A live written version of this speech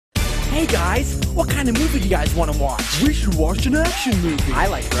Hey guys, what kind of movie do you guys want to watch? We should watch an action movie. I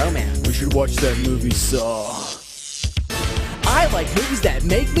like romance. We should watch that movie Saw. I like movies that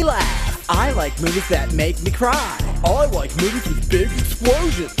make me laugh. I like movies that make me cry. I like movies with big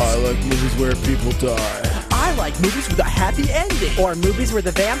explosions. I like movies where people die. I like movies with a happy ending. Or movies where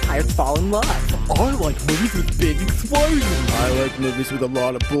the vampires fall in love. I like movies with big explosions. I like movies with a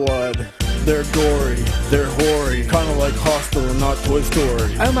lot of blood. They're gory, they're hoary, kinda like Hostel and not Toy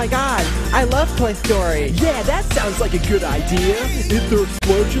Story. Oh my god, I love Toy Story. Yeah, that sounds like a good idea. If there are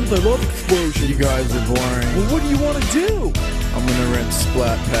explosions, I love explosions. You guys are boring. Well, what do you want to do? I'm gonna rent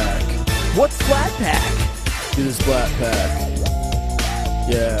Splat Pack. What's Splat Pack? Do the Splat Pack.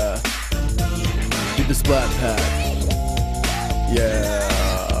 Yeah. Do the Splat Pack. Yeah.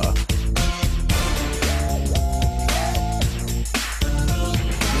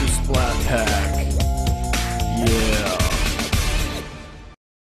 Splat Pack. Yeah.